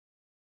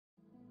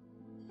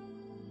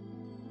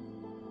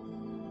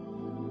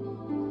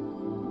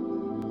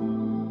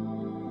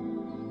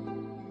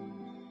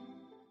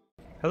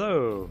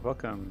Hello,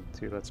 welcome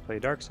to Let's Play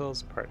Dark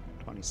Souls Part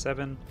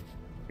 27.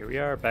 Here we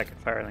are, back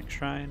at Firelink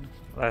Shrine.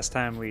 Last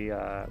time we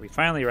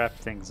finally wrapped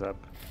things up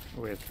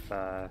with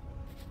the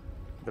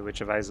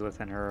Witch of Izalith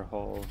and her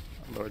whole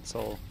Lord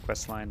Soul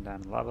questline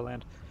down in Lava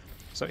Land.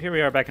 So here we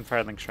are back in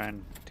Firelink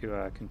Shrine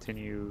to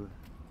continue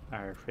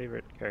our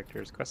favorite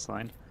character's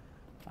questline.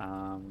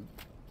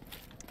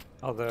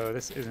 Although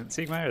this isn't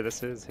Siegmeyer,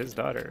 this is his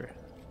daughter.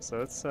 So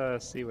let's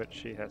see what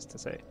she has to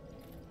say.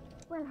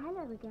 Well,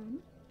 hello again.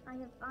 I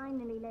have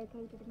finally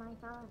located my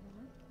father.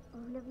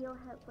 All of your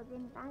help was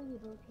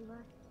invaluable to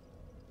us.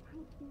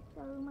 Thank you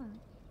so much.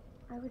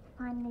 I was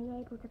finally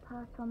able to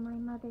pass on my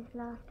mother's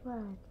last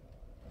words.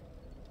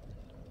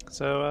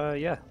 So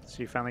yeah,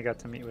 she finally got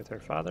to meet with her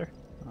father.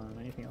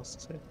 Anything else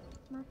to say?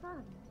 My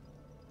father?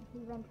 He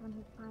went on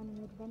his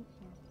final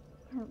adventure.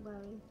 Don't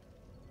worry.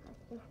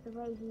 That's just the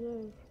way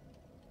he is.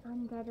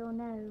 Undead or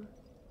no.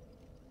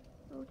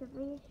 Sort of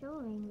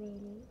reassuring,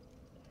 really.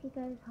 If he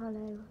goes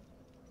hollow,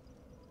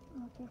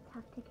 I'll just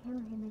have to kill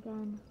him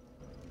again.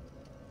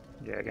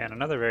 Yeah, again,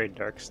 another very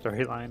dark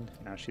storyline.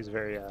 You know, she's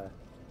very,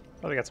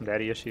 probably got some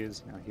daddy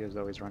issues. You know, he was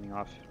always running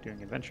off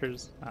doing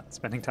adventures, not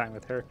spending time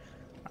with her.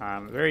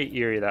 Very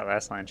eerie, that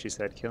last line. She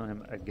said, kill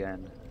him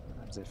again.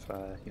 As if,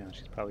 you know,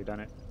 she's probably done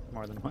it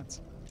more than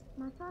once.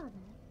 My father?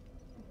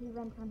 He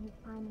went on his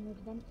final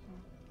adventure.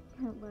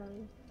 Don't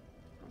worry.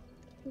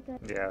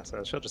 Yeah,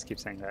 so she'll just keep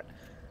saying that.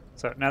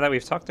 So now that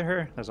we've talked to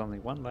her, there's only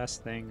one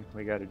last thing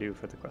we got to do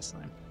for the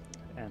questline.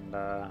 And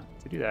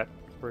to do that,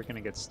 we're going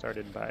to get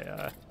started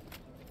by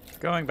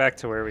going back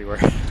to where we were.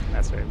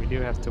 That's right, we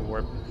do have to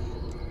warp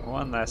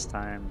one last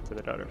time to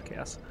the Daughter of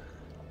Chaos.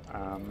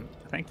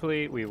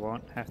 Thankfully, we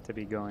won't have to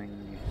be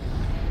going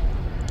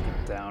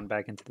down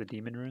back into the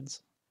Demon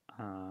Ruins.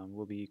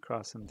 We'll be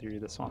crossing through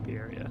the swampy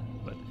area.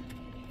 But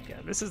yeah,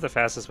 this is the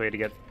fastest way to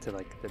get to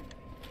like the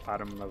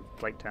bottom of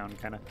Blighttown,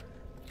 kind of.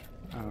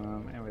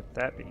 And with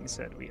that being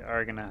said, we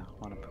are going to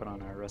want to put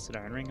on our Rusted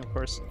Iron Ring, of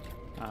course.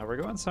 We're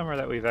going somewhere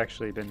that we've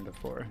actually been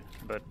before,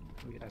 but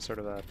I sort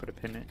of put a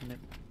pin in it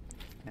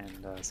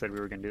and said we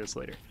were going to do this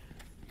later.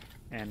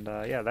 And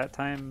yeah, that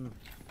time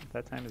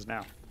is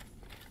now.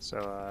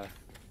 So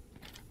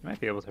you might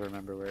be able to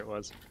remember where it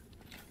was.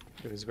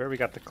 It was where we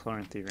got the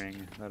Chloranthy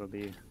ring. That'll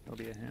be a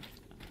hint.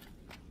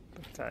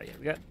 But yeah,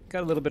 we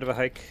got a little bit of a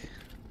hike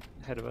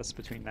ahead of us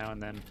between now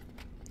and then.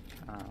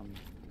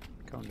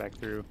 Going back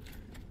through.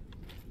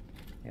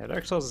 Yeah,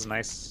 Dark Souls is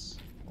nice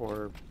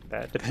or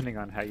bad, depending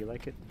on how you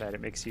like it, that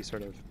it makes you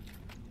sort of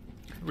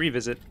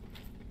revisit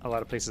a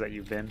lot of places that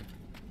you've been.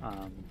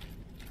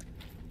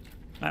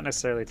 Not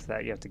necessarily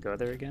that you have to go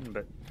there again,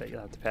 but that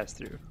you'll have to pass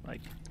through. Like,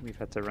 we've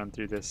had to run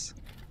through this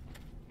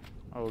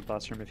old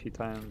boss room a few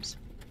times.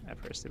 At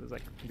first it was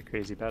like the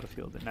crazy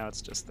battlefield, and now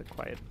it's just the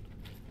quiet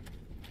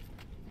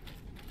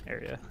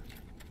area.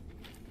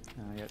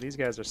 Yeah, these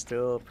guys are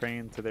still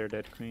praying to their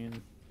dead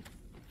queen.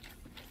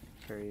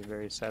 Very,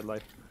 very sad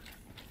life.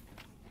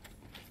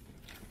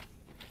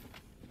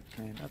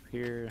 And up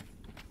here,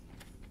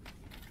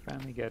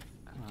 finally get...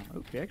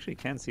 oh, we actually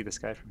can see the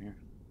sky from here.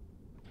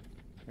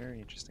 Very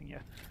interesting,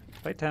 yeah.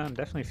 Blighttown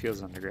definitely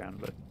feels underground,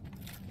 but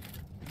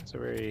it's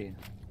very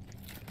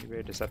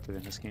deceptive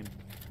in this game.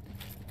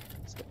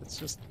 So let's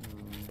just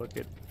look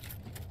at...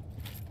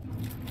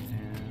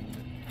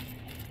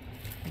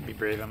 and be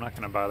brave. I'm not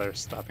going to bother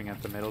stopping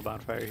at the middle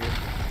bonfire here.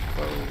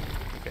 Whoa.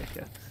 Okay,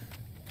 yeah.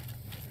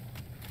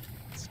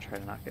 Let's try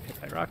to not get hit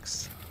by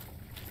rocks.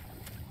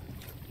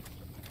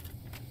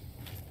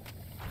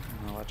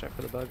 Watch out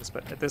for the bugs,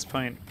 but at this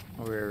point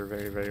we're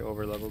very, very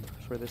over leveled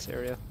for this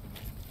area,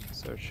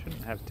 so it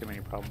shouldn't have too many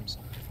problems.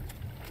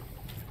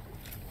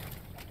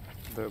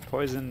 The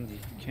poison, you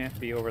can't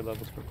be over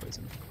leveled for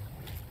poison.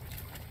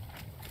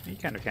 You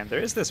kind of can.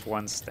 There is this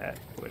one stat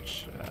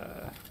which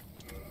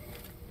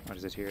what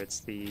is it here?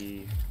 It's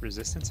the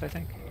resistance, I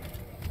think.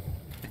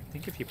 I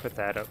think if you put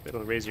that up,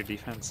 it'll raise your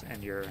defense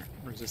and your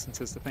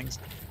resistances to things,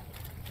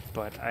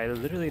 but I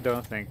literally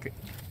don't think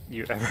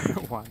you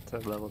ever want to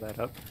level that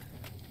up,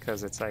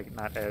 because it's like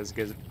not as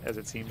good as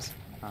it seems.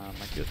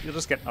 Like you'll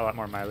just get a lot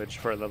more mileage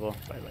for a level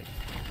by like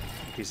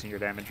increasing your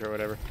damage or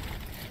whatever.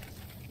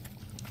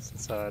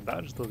 So let's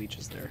dodge the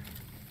leeches there.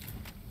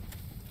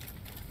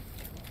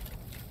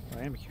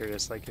 I am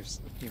curious, like if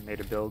you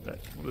made a build that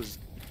was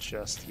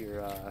just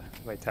your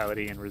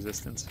vitality and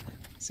resistance,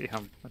 see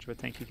how much of a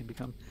tank you can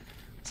become.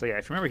 So yeah,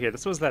 if you remember here,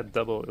 this was that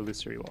double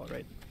illusory wall,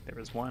 right? There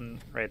was one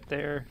right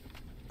there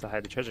to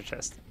hide the treasure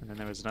chest, and then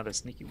there was another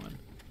sneaky one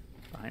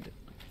behind it.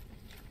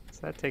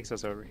 So that takes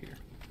us over here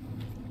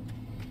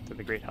to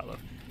the Great Hollow.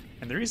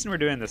 And the reason we're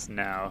doing this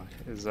now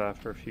is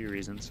for a few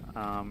reasons.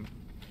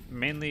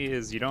 Mainly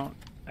is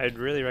I'd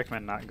really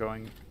recommend not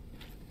going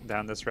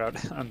down this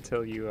route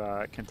until you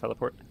can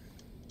teleport.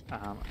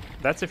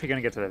 That's if you're going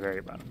to get to the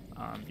very bottom.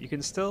 You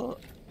can still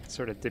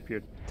sort of dip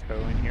your toe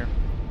in here.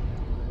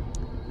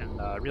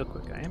 And real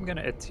quick, I am going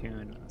to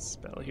attune a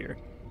spell here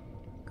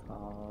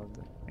called,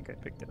 I think I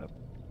picked it up.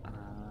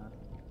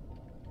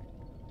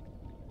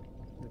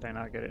 Did I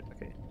not get it?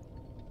 Okay.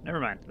 never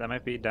mind. That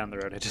might be down the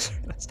road. I just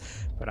realized.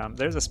 But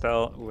there's a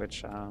spell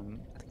which I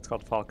think it's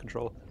called Fall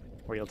Control,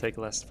 where you'll take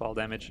less fall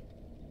damage.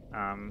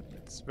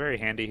 It's very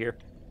handy here.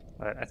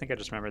 But I think I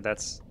just remembered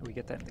we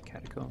get that in the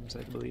catacombs,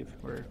 I believe,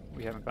 where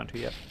we haven't gone to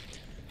yet.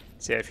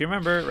 So yeah, if you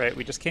remember, right,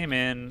 we just came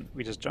in,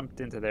 we just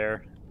jumped into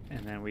there,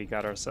 and then we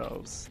got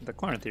ourselves the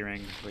Chloranthy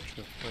ring, which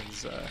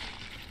was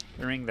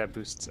the ring that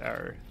boosts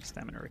our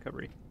stamina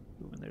recovery.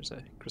 Ooh, and there's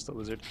a crystal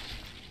lizard.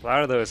 A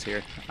lot of those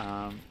here.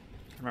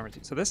 Remember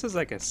too. So this is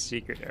like a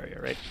secret area,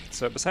 right?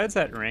 So besides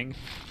that ring,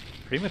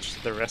 pretty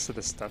much the rest of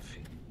the stuff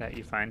that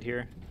you find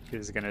here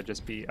is gonna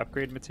just be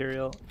upgrade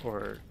material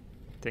or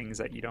things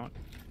that you don't,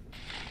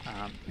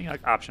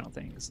 like optional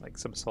things, like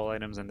some soul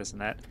items and this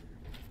and that.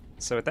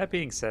 So with that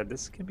being said,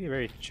 this can be a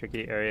very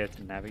tricky area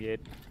to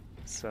navigate.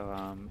 So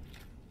I'm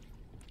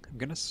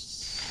gonna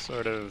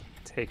sort of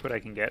take what I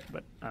can get,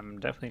 but I'm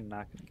definitely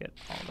not gonna get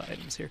all the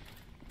items here.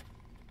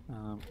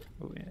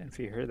 Ooh, and if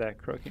you heard that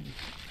croaking,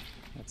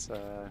 that's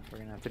we're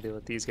gonna have to deal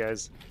with these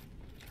guys.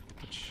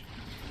 Which,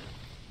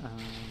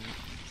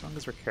 as long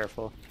as we're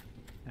careful,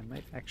 I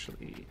might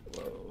actually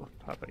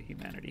pop a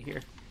humanity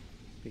here,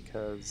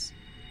 because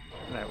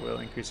that will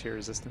increase your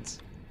resistance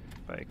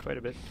by quite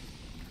a bit.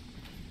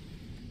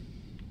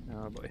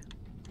 Oh boy.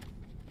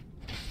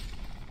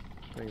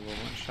 We will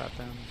one-shot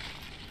them.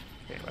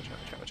 Okay, watch out,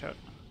 watch out, watch out.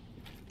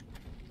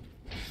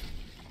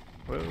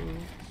 Whoa.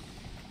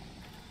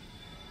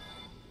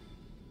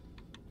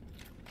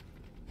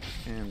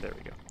 And there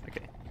we go.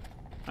 Okay.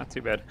 Not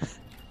too bad.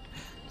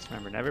 Just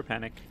remember, never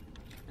panic,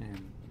 and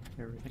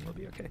everything will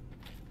be okay.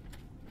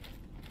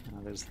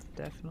 There's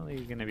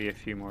definitely going to be a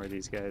few more of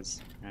these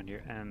guys around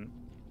here, and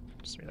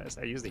just realized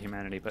I used the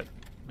humanity, but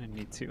I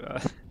need to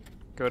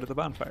go to the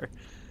bonfire.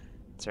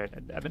 That's right,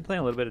 I've been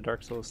playing a little bit of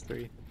Dark Souls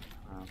 3,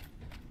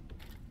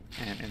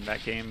 and in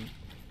that game,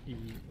 you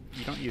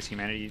don't use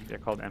humanity, they're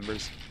called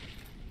embers,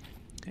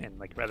 and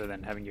like rather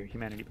than having your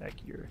humanity back,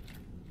 you're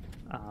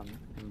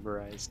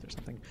emberized or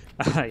something.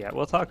 Yeah,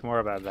 we'll talk more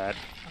about that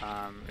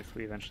if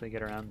we eventually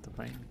get around to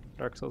playing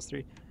Dark Souls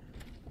 3.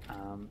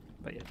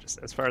 But yeah, just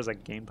as far as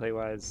like gameplay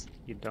wise,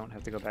 you don't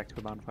have to go back to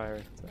a bonfire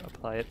to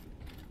apply it.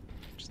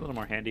 Just a little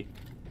more handy.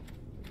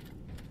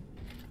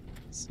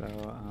 So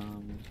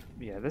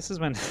yeah, this is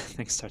when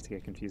things start to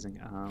get confusing.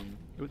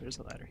 Ooh, there's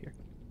a ladder here.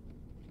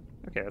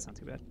 Okay, that's not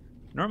too bad.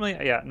 Normally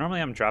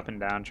I'm dropping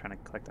down trying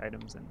to collect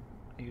items, and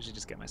I usually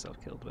just get myself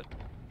killed, but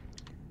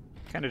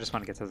kind of just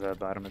want to get to the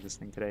bottom of this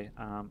thing today.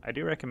 I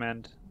do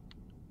recommend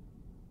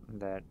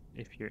that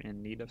if you're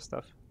in need of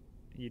stuff,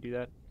 you do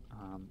that.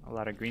 A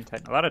lot of green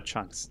titan, a lot of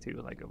chunks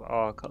too, like of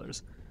all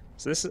colors.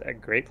 So this is a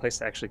great place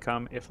to actually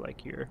come if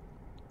like you're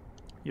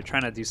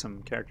trying to do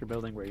some character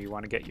building where you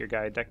want to get your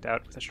guy decked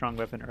out with a strong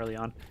weapon early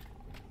on.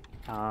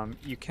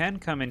 You can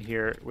come in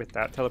here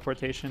without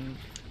teleportation.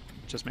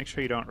 Just make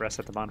sure you don't rest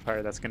at the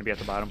bonfire. That's going to be at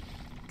the bottom,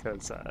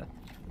 because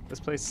this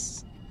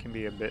place can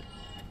be a bit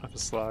of a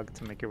slog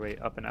to make your way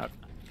up and out.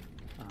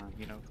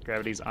 You know,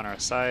 gravity's on our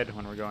side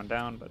when we're going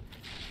down, but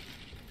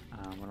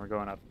when we're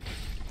going up,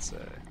 it's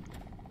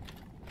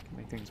can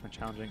make things more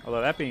challenging.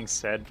 Although that being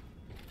said,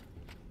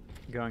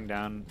 going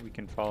down, we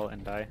can fall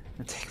and die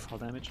and take fall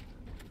damage,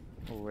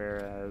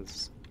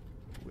 whereas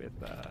with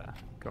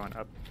going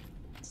up,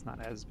 it's not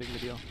as big of a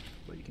deal,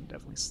 but you can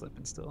definitely slip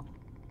and still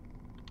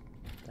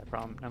that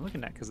problem. I'm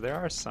looking at, because there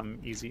are some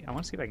easy. I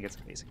want to see if I can get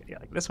some basic. Yeah,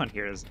 like this one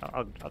here is.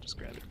 I'll just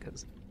grab it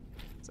because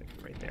it's like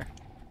right there.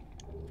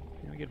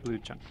 And we get blue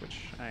chunk,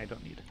 which I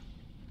don't need.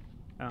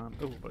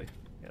 Oh boy,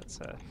 yeah, it's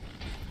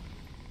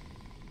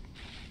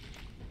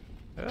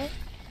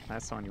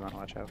that's the one you want to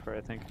watch out for,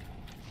 I think.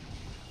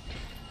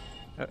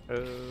 Oh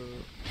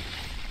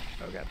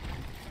god,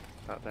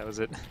 thought that was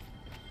it.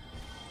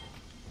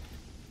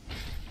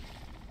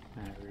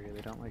 I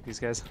really don't like these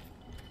guys.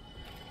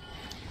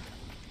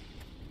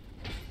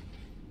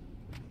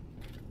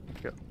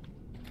 Let's go.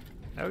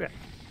 Okay.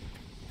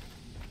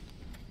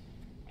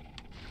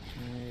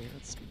 Okay,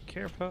 let's be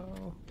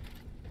careful.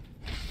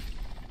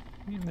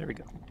 And there we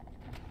go.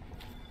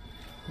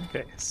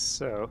 Okay,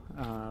 so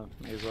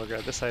may as well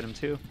grab this item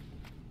too.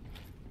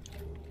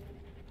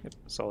 Yep,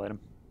 soul item.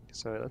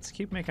 So let's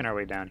keep making our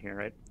way down here,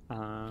 right?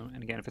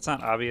 And again, if it's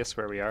not obvious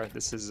where we are,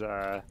 this is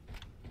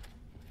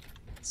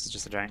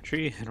just a giant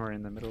tree, and we're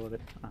in the middle of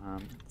it.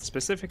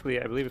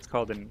 Specifically, I believe it's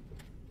called an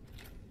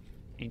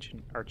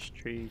ancient arch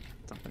tree,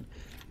 something.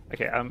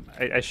 Okay,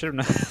 I should have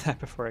known that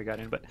before I got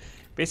in, but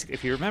basically,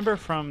 if you remember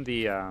from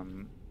the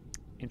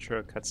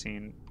intro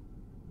cutscene,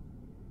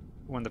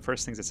 one of the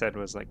first things it said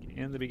was like,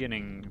 in the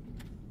beginning,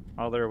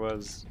 all there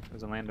was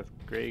a land of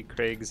gray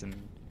crags and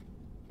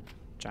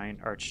giant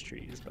arch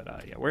trees. But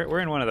yeah, we're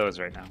in one of those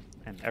right now,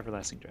 and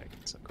everlasting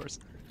dragons, of course.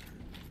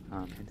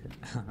 But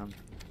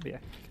yeah,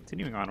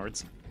 continuing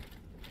onwards,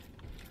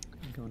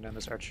 going down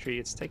this arch tree,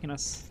 it's taking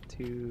us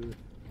to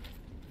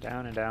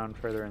down and down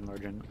further in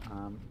Lorgen.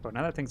 But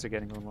now that things are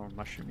getting a little more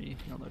mushroomy,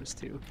 you'll notice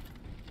too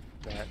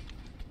that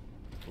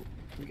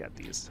we got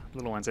these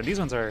little ones, and these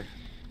ones are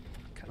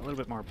got a little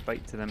bit more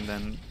bite to them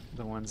than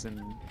the ones in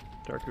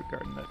Darkroot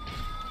Garden that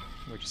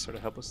were just sort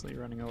of helplessly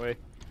running away.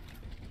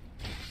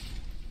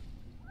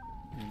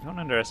 And don't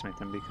underestimate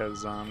them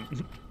because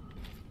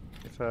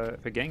if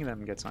a gang of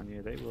them gets on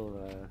you, they will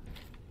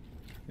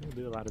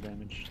do a lot of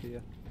damage to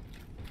you.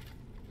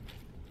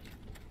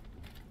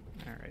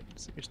 All right,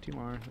 so here's 2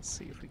 more. Let's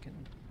see if we can.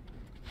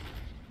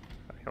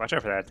 Okay, watch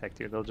out for that attack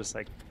too. They'll just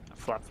like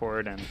flop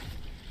forward and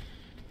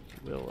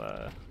will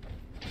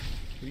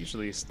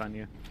usually stun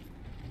you.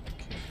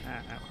 Okay.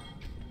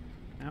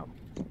 Ow. Ow.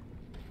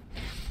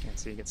 Can't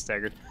see you get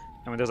staggered.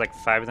 And when there's like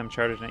 5 of them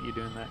charging at you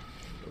doing that,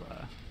 you'll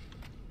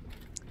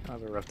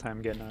have a rough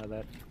time getting out of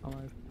that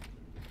alive.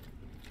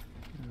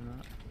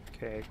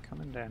 Okay,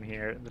 coming down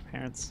here. The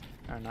parents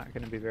are not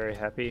going to be very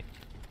happy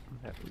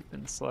that we've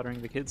been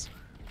slaughtering the kids.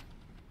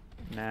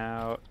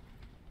 Now,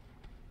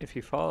 if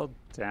you fall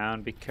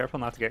down, be careful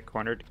not to get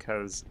cornered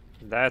because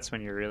that's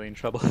when you're really in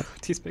trouble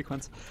with these big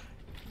ones.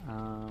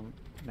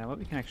 Now what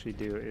we can actually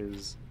do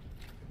is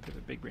do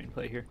a big brain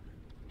play here.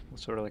 We'll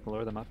sort of like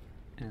lure them up,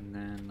 and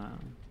then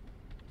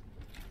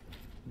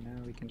now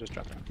we can just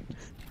drop down.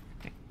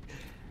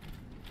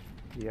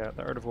 Yeah,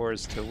 the art of war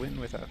is to win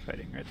without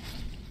fighting, right?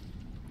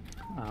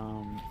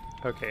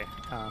 Okay,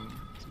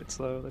 it's a bit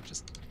slow. Let's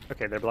just.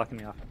 Okay, they're blocking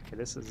me off. Okay,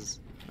 this is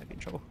might be in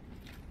trouble.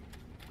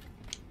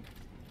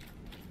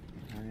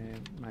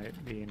 I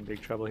might be in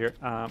big trouble here.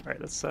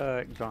 Alright, let's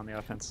go on the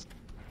offense.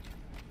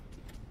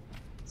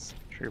 Let's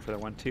trigger for the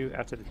 1-2.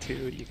 After the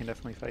 2, you can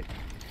definitely fight.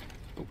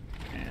 Oh,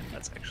 and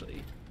that's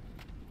actually.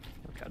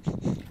 Oh god.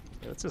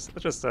 Yeah, let's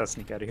just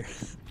sneak out of here.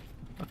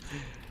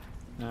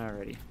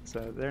 Alrighty,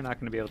 so they're not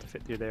going to be able to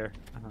fit through there.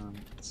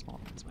 The small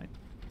ones might.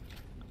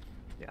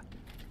 Yeah.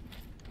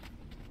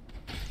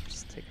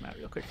 Just take them out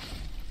real quick.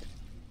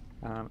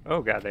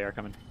 Oh god, they are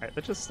coming. Alright,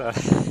 let's just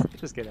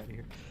get out of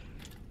here.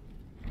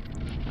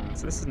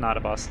 So this is not a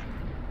boss.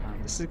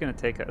 This is going to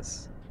take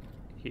us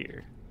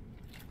here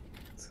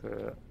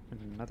to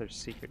another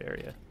secret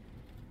area.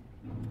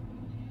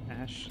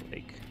 Ash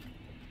Lake.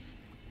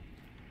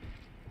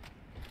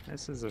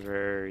 This is a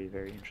very,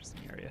 very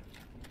interesting area.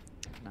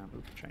 Now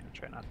I'm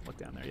try not to look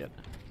down there yet.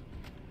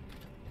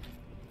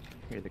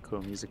 Hear the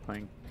cool music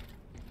playing.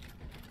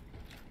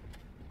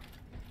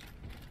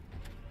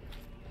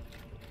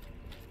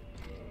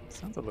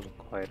 Sounds a little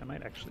quiet. I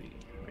might actually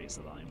raise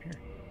the volume here.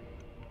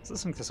 I was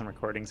listening to some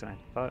recordings and I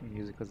thought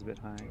music was a bit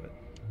high, but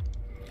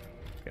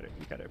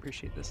we gotta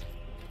appreciate this.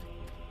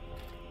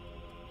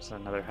 There's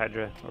another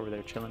Hydra over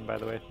there chilling, by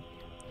the way.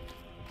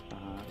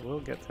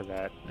 We'll get to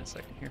that in a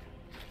second here.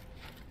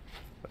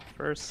 But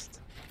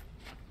first,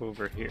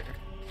 over here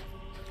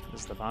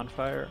is the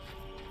bonfire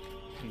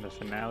and the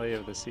finale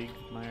of the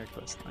Siegmeyer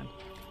questline.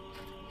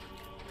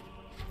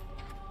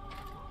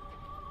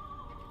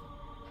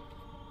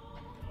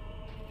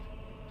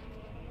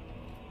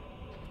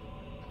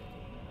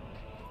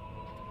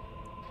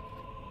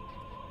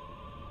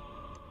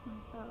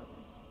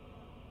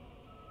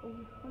 All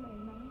follow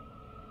now.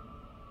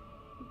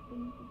 He's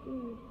been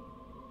subdued.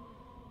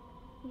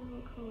 He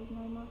will cause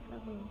no more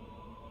trouble.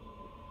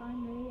 It's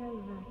finally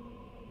over.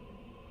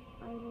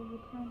 I will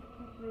return to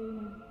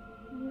Katerina.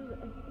 You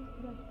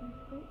assisted us so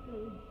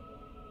quickly.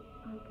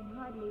 I can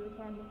hardly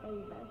return the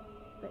favour,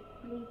 but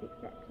please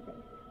accept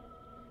this.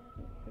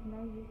 It's of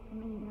no use to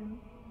me now.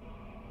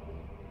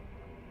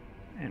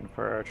 And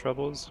for our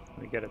troubles,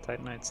 we get a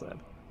Titanite slab.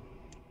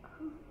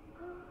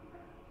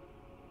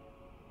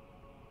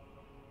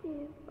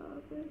 Dear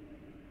Father.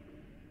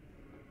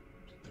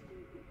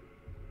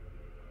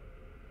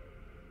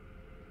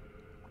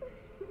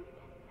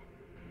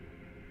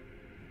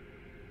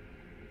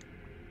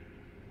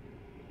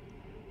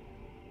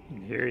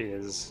 And here he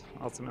is.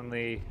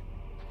 Ultimately,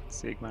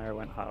 Siegmeyer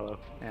went hollow,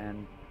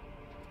 and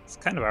it's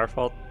kind of our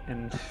fault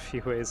in a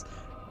few ways.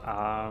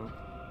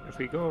 If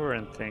we go over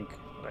and think,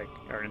 like,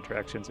 our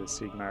interactions with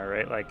Siegmeyer,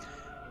 right? Like,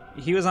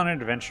 he was on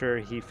an adventure,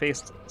 he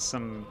faced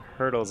some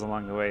hurdles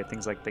along the way,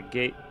 things like the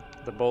gate,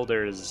 the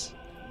boulders,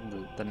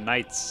 the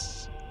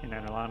knights in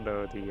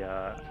Orlando,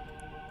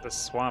 the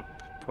swamp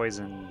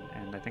poison,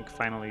 and I think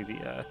finally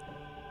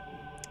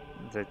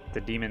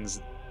the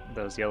demons,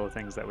 those yellow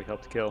things that we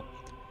helped kill.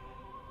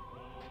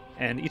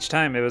 And each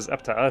time it was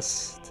up to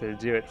us to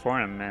do it for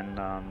him,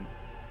 and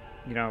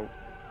you know,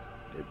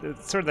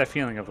 it's sort of that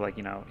feeling of like,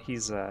 you know,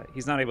 he's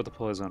not able to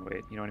pull his own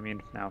weight. You know what I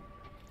mean? Now,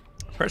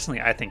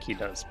 personally, I think he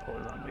does pull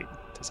his own weight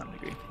to some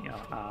degree. You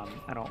know,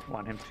 I don't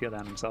want him to feel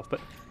down himself, but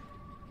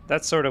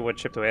that's sort of what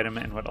chipped away at him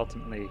and what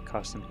ultimately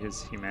cost him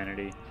his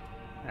humanity.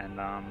 And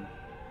on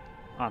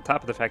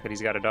top of the fact that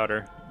he's got a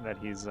daughter that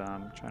he's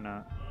trying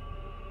to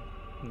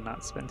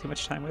not spend too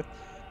much time with,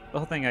 the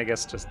whole thing, I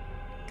guess, just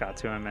got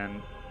to him,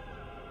 and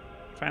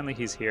finally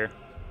he's here,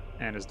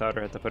 and his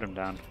daughter had to put him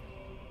down.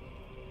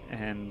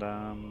 And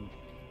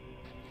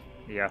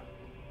yeah,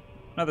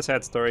 another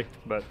sad story,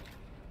 but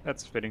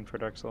that's fitting for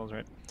Dark Souls,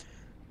 right?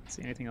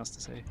 See, anything else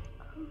to say?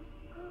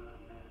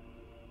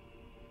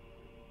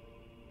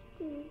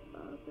 Dear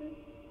Father.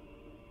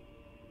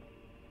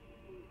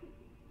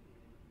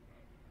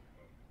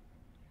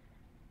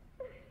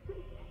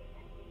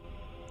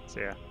 So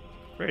yeah,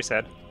 very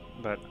sad,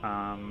 but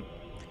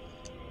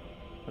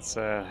let's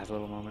have a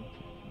little moment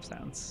of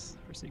silence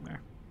for Siegmeyer.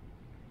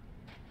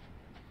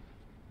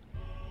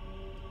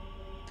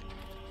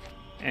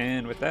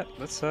 And with that,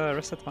 let's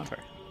rest at the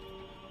bonfire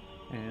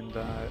and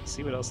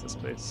see what else this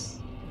place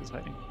is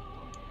hiding.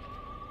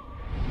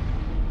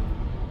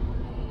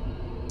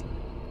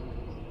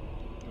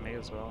 May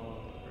as well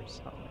versus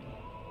Halloween.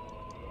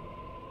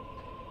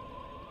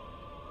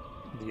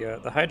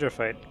 The Hydra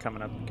fight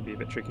coming up can be a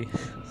bit tricky,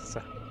 so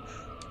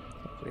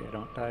hopefully I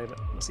don't die, but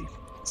we'll see.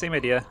 Same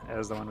idea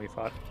as the one we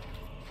fought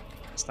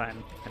last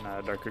time in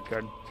Darkroot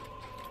Garden,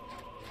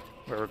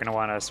 where we're going to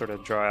want to sort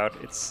of draw out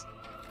its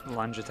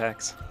lunge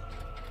attacks,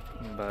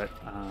 but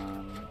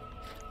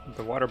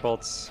the water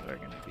bolts are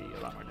going to be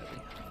a lot more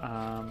deadly.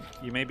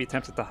 You may be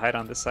tempted to hide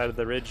on this side of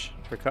the ridge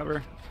for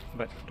cover,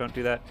 but don't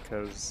do that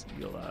because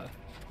you'll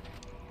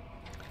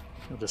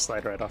just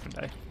slide right off and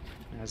die.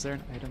 Now, is there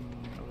an item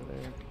over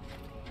there?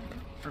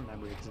 I don't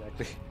remember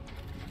exactly.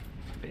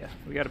 But yeah,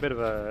 we got a bit of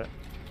a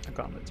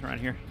gauntlet around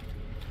here.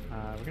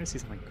 We're going to see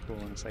something cool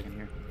in a second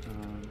here.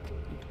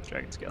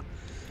 Dragon scale.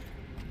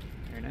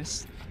 Very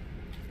nice.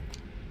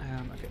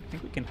 Okay, I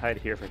think we can hide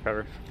here for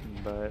cover,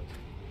 but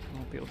I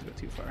won't be able to go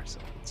too far, so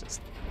let's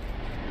just...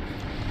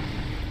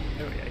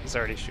 Oh yeah, he's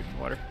already shooting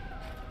water.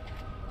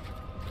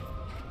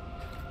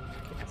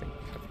 Okay, I think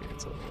up here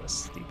it's a little less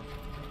steep.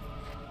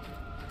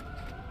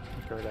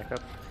 Go back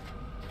up.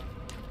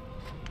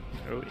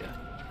 Oh yeah.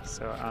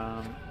 So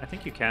I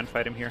think you can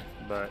fight him here,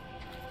 but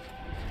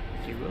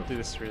he will do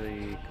this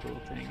really cool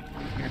thing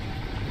here.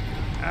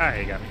 Ah,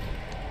 he got me.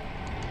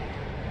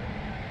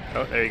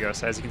 Oh, there you go.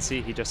 So as you can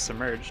see, he just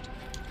submerged.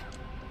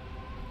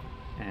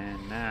 And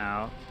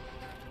now...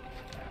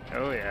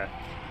 Oh yeah.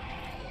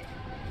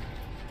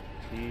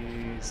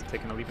 He's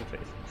taking a leap of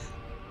faith.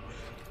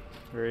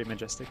 Very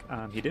majestic.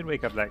 He did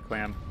wake up that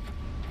clam,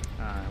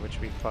 which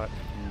we fought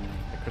in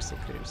the Crystal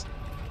Caves.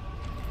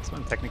 This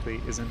one technically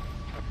isn't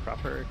a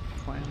proper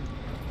clam.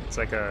 It's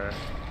like a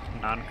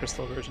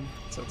non-crystal version,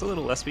 so it's a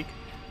little less weak.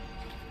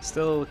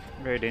 Still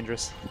very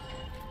dangerous.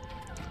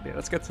 But yeah,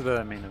 let's get to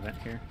the main event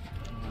here.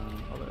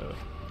 Although...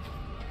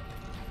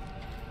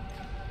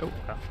 Oh,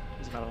 wow.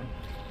 There's another one.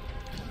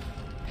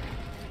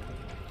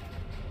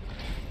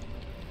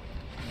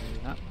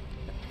 Maybe not.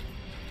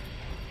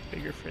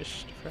 Bigger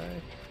fish to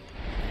fry.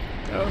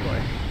 Oh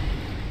boy.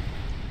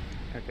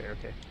 Okay,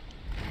 okay.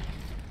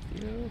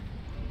 You...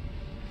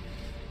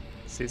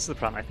 See, this is the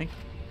problem.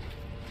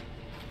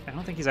 I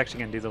don't think he's actually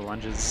going to do the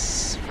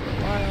lunges for a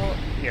while.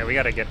 Yeah, we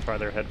got to get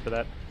farther ahead for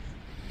that.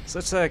 So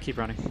let's keep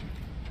running.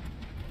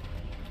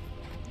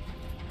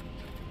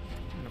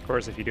 And of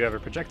course, if you do have a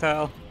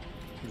projectile,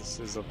 this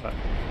is a lot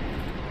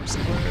more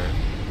simpler.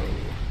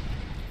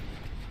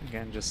 Oh.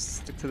 Again, just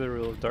stick to the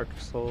rule of Dark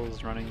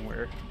Souls running,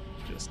 where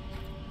just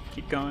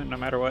keep going no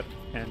matter what,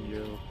 and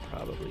you'll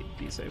probably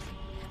be safe.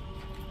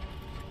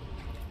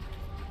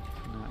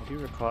 I do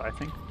recall, I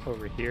think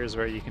over here is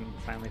where you can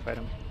finally fight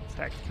him. In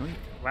fact, can we?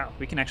 Wow,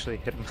 we can actually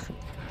hit him.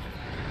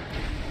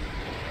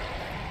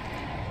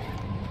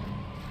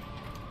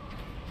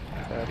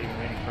 Without even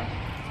waiting for him.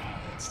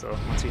 Still,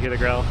 once you hear the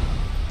growl,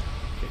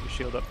 get your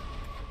shield up.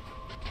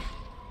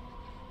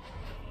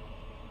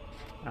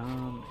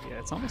 Yeah,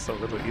 it's almost a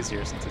little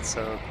easier since it's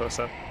so close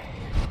up.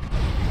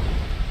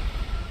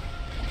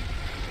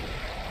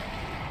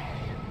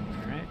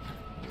 Alright,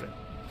 is that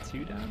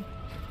 2 down?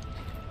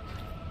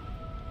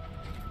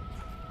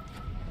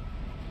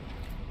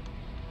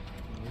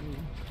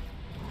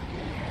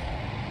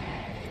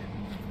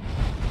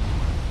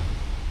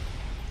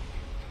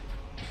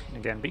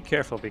 Again, be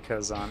careful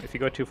because if you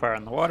go too far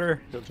in the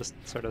water, you'll just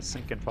sort of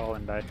sink and fall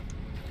and die.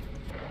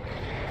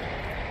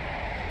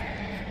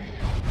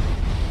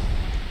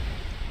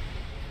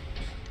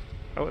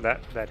 Oh,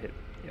 that hit.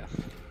 Yeah. I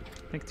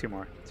think 2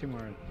 more. 2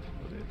 more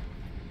will do it.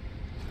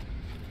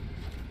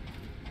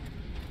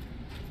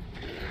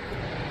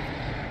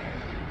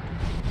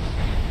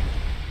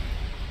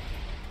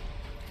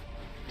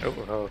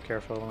 Oh,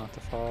 careful not to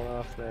fall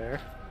off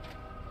there.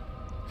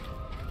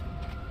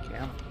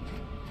 Cam.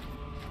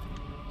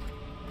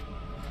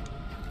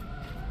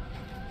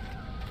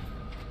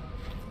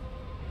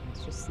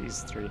 It's just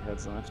these 3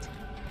 heads left.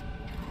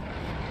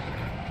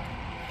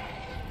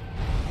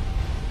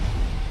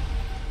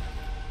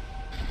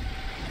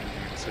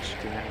 Switch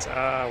to 2 hands.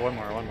 One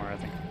more, I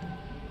think.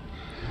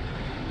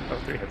 Oh,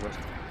 3 heads left.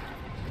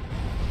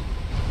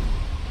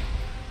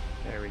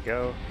 There we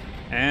go.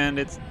 And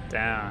it's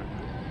down.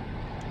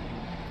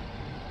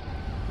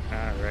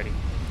 Alrighty.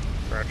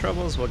 For our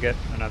troubles, we'll get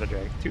another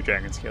dragon. 2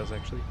 dragon scales,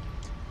 actually.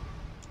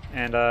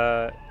 And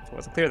if it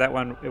wasn't clear, that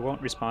one, it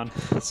won't respawn.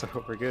 So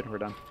we're good, we're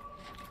done.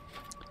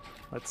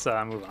 Let's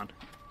move on.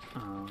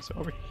 So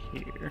over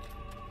here,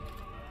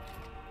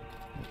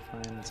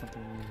 we'll find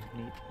something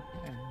neat.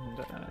 And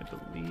I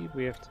believe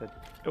we have to...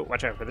 Oh,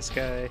 watch out for this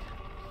guy.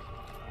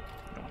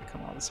 Don't want to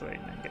come all this way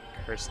and then get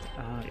cursed.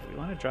 Yeah, we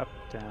want to drop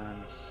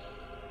down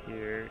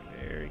here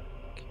very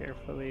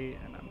carefully,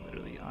 and I'm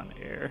literally on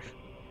air.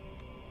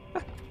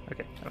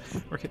 Okay,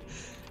 we're good.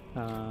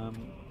 So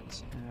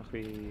now if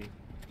we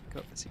go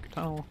up the secret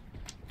tunnel,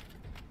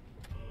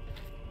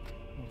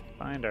 we'll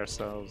find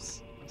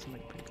ourselves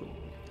something pretty cool.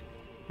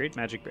 Great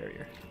magic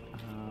barrier.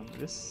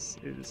 This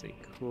is a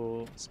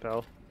cool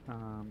spell.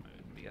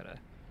 We gotta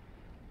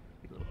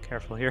be a little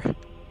careful here.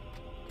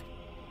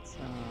 Let's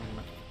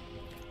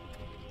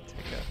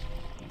take out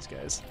these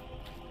guys.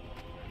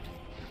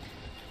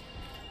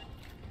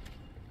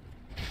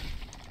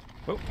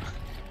 Whoa!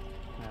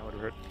 That would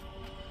have hurt.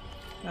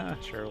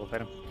 Sure, we'll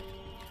fight him.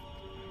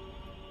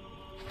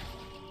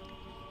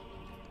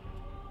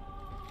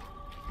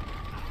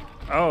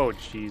 Oh,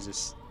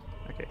 Jesus.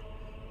 Okay.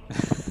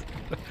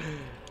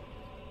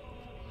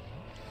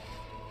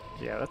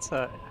 Yeah, let's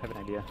have an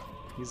idea.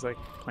 He's like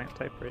plant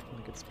type, right?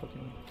 Like it's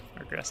Pokemon.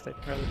 Or grass type,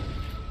 rather.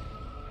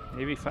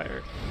 Maybe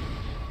fire.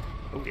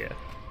 Oh, yeah.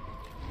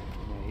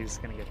 Yeah, he's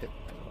gonna get hit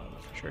by the lava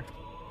for sure.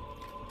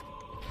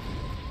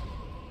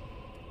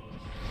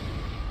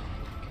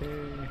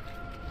 Okay.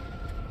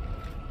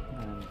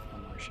 And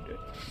one more should do it.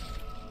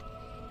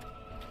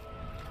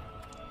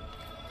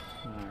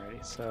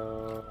 Alrighty,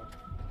 so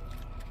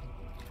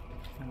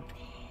out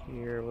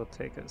here will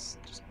take us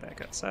just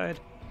back outside.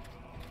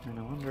 And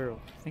I wonder,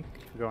 I think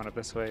going up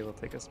this way will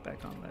take us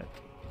back on that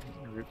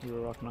route we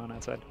were walking on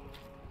outside.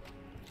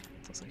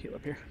 Let's also heal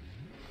up here.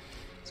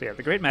 So yeah,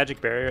 the Great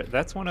Magic Barrier,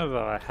 that's one of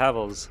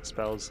Havel's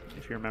spells,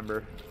 if you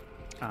remember.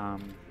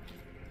 And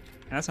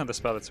that's not the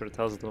spell that sort of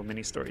tells a little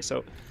mini story.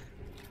 So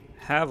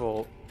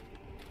Havel,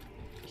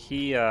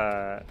 he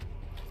was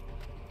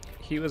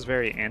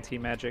very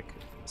anti-magic,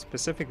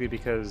 specifically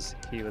because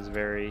he was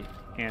very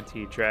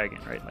anti-dragon,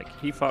 right? Like,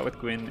 he fought with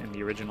Gwyn in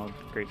the original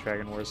Great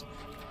Dragon Wars.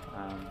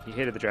 He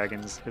hated the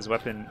dragons. His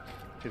weapon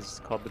is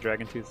called the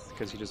Dragon Tooth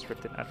because he just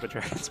ripped it out of a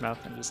dragon's mouth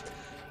and just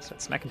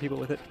started smacking people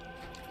with it.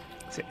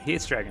 So yeah, he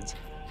hates dragons.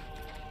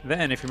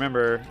 Then, if you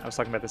remember, I was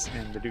talking about this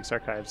in the Duke's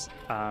Archives,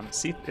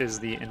 Seath is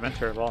the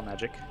inventor of all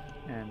magic,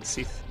 and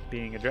Seath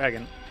being a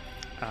dragon,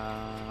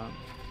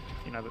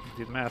 you know,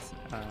 do the math,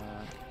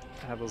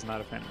 Havel's not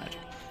a fan of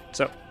magic.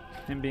 So,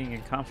 him being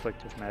in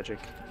conflict with magic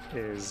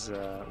is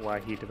why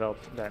he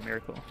developed that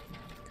miracle.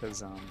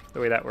 Because the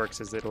way that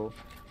works is it'll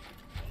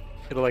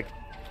like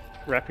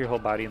wrap your whole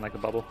body in like a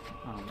bubble,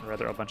 or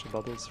rather a bunch of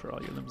bubbles for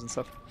all your limbs and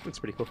stuff. Looks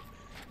pretty cool.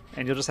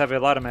 And you'll just have a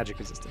lot of magic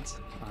resistance.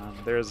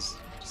 There's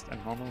just a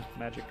normal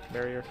magic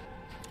barrier,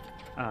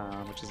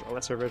 which is a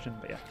lesser version,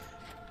 but yeah,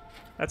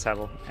 that's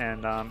Havel.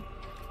 And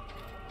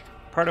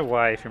part of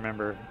why, if you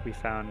remember, we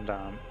found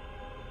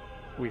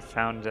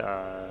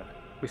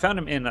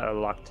him in a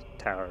locked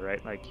tower,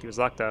 right? Like, he was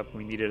locked up.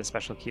 We needed a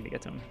special key to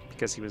get to him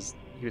because he was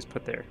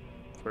put there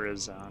for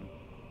his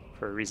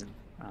for a reason.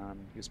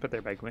 He was put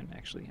there by Gwyn,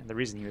 actually, and the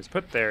reason he was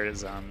put there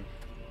is,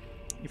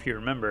 if you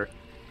remember,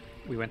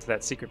 we went to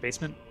that secret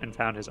basement and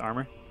found his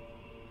armor.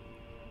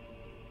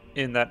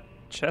 In that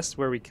chest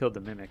where we killed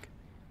the Mimic,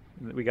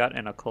 we got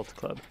an occult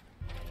club,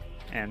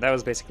 and that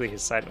was basically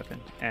his side weapon.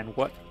 And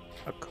what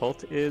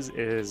occult is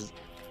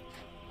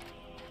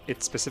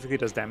it specifically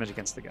does damage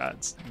against the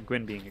gods,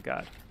 Gwyn being a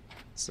god.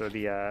 So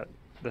the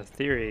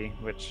theory,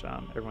 which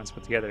everyone's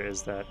put together,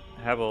 is that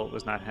Havel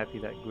was not happy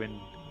that Gwyn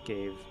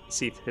gave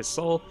Seath his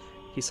soul.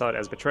 He saw it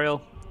as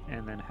betrayal,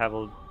 and then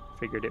Havel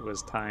figured it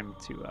was time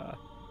to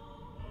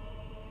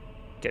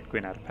get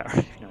Gwyn out of power,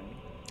 if you know what I mean.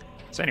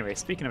 So anyway,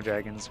 speaking of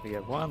dragons, we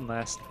have one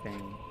last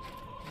thing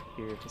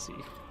here to see.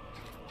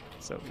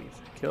 So we've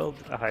killed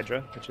a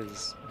Hydra, which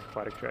is an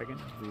aquatic dragon.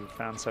 We've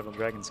found several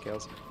dragon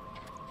scales.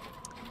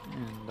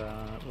 And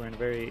we're in a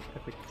very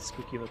epic,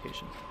 spooky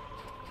location.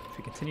 If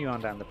we continue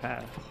on down the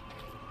path,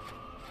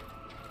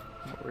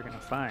 what we're going to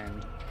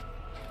find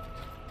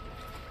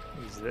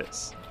is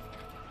this.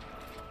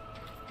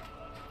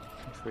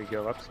 If we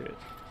go up to it,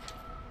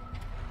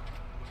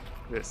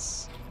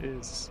 this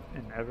is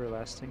an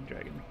everlasting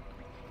dragon.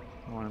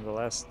 One of the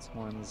last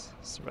ones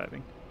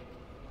surviving.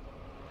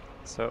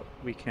 So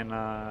we can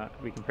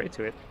pray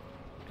to it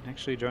and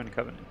actually join a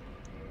covenant.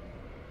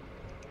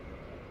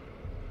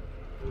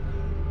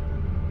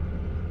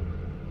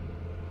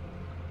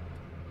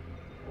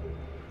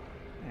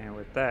 And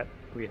with that,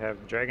 we have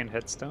the Dragon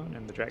Headstone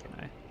and the Dragon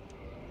Eye.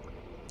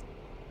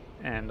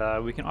 And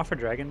we can offer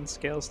dragon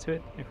scales to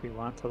it if we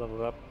want to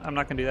level it up. I'm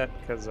not going to do that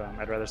because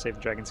I'd rather save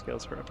the dragon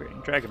scales for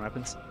upgrading dragon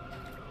weapons.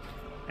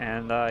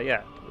 And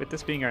yeah, with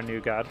this being our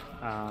new god,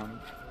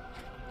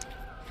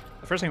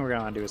 the first thing we're going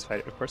to want to do is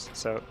fight it, of course.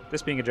 So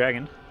this being a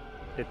dragon,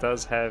 it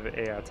does have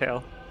a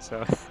tail,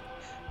 so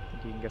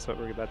you can guess what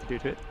we're about to do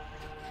to it.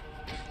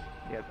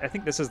 Yeah, I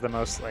think this is the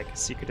most like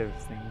secretive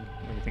thing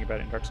when you think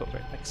about it in Dark Souls,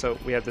 right? Like, so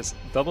we have this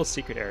double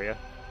secret area.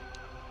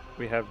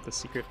 We have the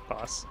secret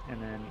boss,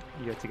 and then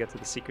you have to get to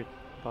the secret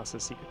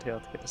boss's secret tail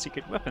to get the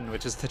secret weapon,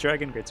 which is the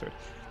Dragon Greatsword,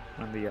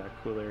 one of the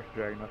cooler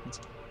dragon weapons.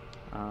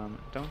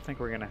 Don't think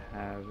we're going to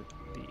have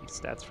the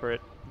stats for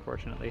it,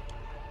 unfortunately.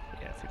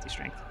 Yeah, 50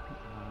 strength.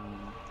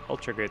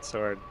 Ultra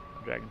Greatsword,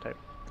 dragon type.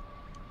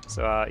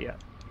 So yeah,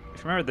 if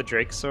you remember the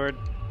Drake sword,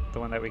 the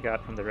one that we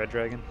got from the red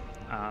dragon,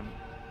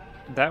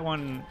 that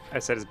one I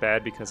said is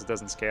bad because it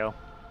doesn't scale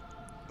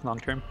long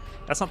term.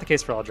 That's not the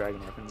case for all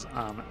dragon weapons.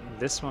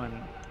 This one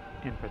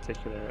in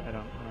particular, I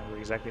don't remember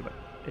exactly, but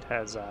it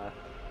has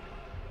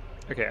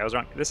okay, I was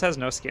wrong. This has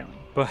no scaling,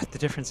 but the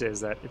difference is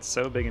that it's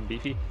so big and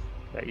beefy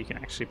that you can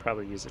actually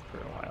probably use it for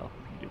a while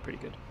and do pretty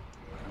good.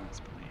 Let's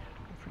put my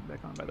frame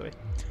back on, by the way.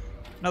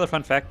 Another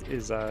fun fact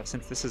is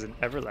since this is an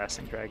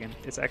everlasting dragon,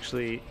 it's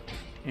actually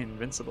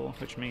invincible,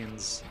 which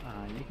means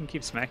you can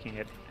keep smacking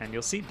it and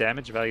you'll see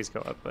damage values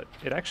go up, but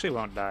it actually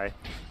won't die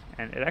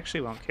and it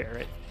actually won't care,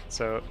 right?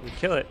 So we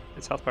kill it,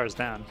 its health bar is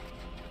down,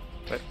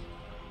 but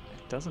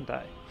it doesn't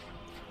die.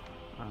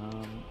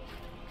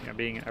 You know,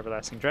 being an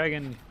everlasting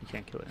dragon, you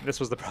can't kill it. And this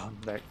was the problem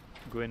that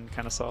Gwyn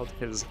kind of solved.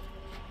 His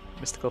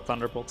mystical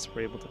thunderbolts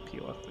were able to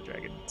peel off the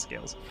dragon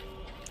scales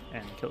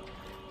and kill it.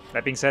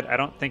 That being said, I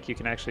don't think you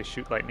can actually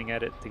shoot lightning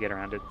at it to get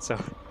around it, so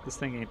this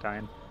thing ain't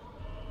dying.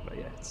 But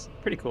yeah, it's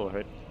pretty cool,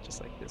 right? Just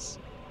like this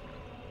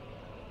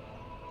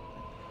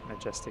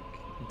majestic,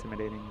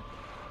 intimidating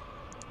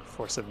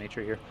force of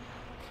nature here.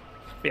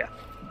 But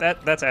yeah,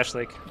 that's Ash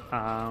Lake.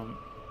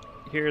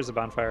 Here's a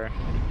bonfire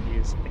that you can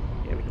use.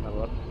 Yeah, we can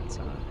level up. It's a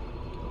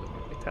little bit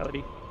more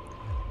vitality.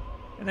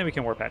 And then we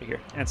can warp out of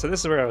here. And so this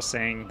is where I was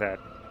saying that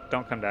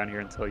don't come down here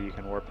until you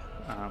can warp,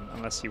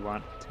 unless you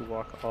want to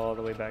walk all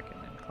the way back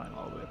and then climb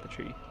all the way up the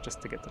tree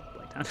just to get to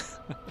Blighttown.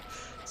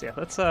 So yeah,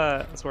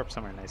 let's warp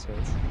somewhere nice here.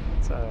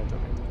 Let's go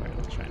back to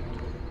Firelight Shrine.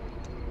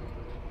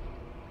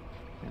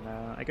 And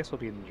I guess we'll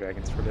be in the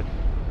dragons for a bit.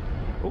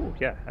 Oh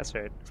yeah, that's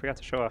right. I forgot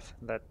to show off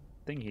that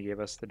thing he gave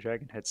us, the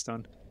dragon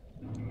headstone.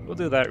 We'll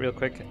do that real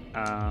quick.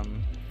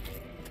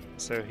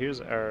 So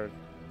here's our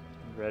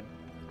red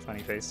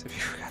funny face, if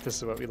you forgot this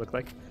is what we look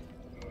like.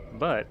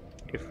 But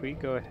if we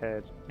go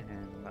ahead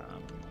and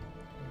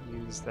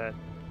use that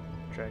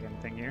dragon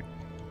thing here,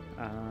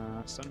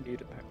 stone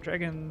viewed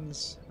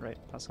dragons, right?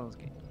 Possibles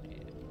gain.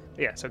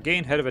 Yeah, so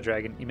gain head of a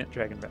dragon, emit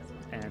dragon breath,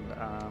 and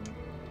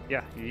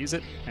yeah, you use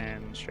it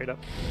and straight up.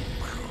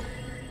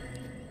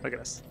 Look at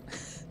us.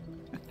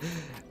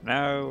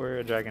 Now we're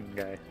a dragon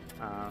guy.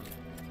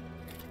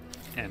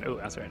 And oh,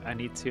 that's right. I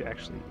need to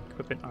actually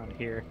equip it on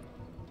here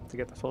to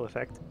get the full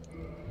effect.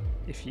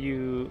 If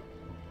you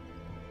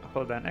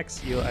hold down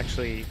X, you'll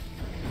actually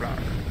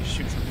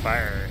shoot some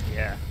fire.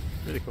 Yeah,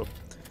 really cool.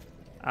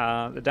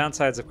 The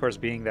downsides, of course,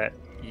 being that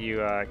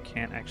you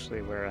can't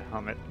actually wear a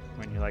helmet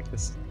when you're like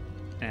this,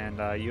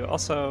 and you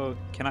also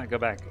cannot go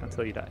back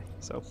until you die.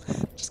 So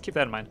just keep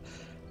that in mind.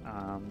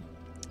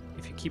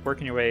 If you keep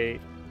working your way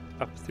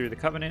up through the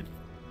Covenant,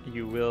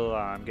 you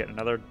will get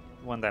another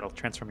one that'll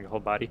transform your whole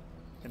body,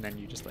 and then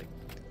you just like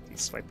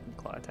these swipe and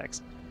claw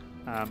attacks.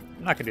 I'm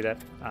not gonna do that.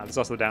 There's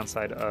also the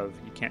downside of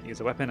you can't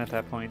use a weapon at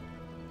that point,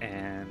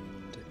 and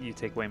you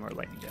take way more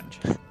lightning damage.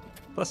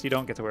 Plus, you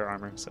don't get to wear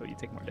armor, so you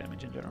take more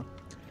damage in general.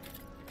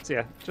 So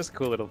yeah, just a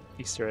cool little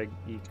Easter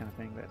egg-y kind of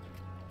thing that,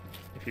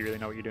 if you really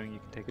know what you're doing, you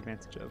can take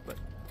advantage of. But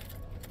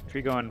if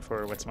you're going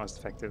for what's most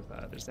effective,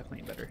 there's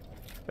definitely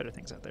better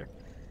things out there.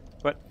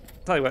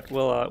 But tell you what,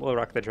 we'll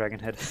rock the dragon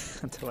head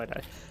until I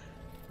die.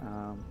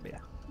 But yeah,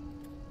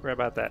 we're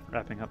about that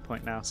wrapping up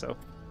point now. So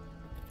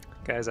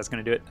guys, that's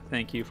gonna do it.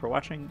 Thank you for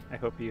watching. I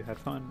hope you had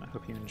fun. I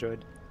hope you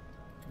enjoyed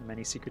the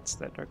many secrets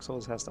that Dark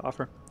Souls has to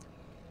offer.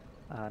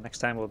 Next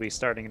time we'll be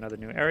starting another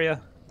new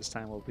area. This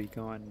time we'll be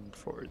going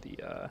for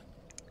the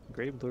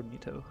Grave Lord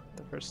Nito,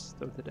 the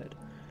first of the dead.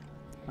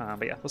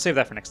 But yeah, we'll save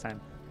that for next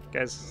time.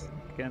 Guys,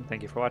 again,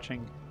 thank you for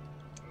watching,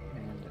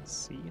 and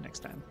see you next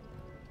time.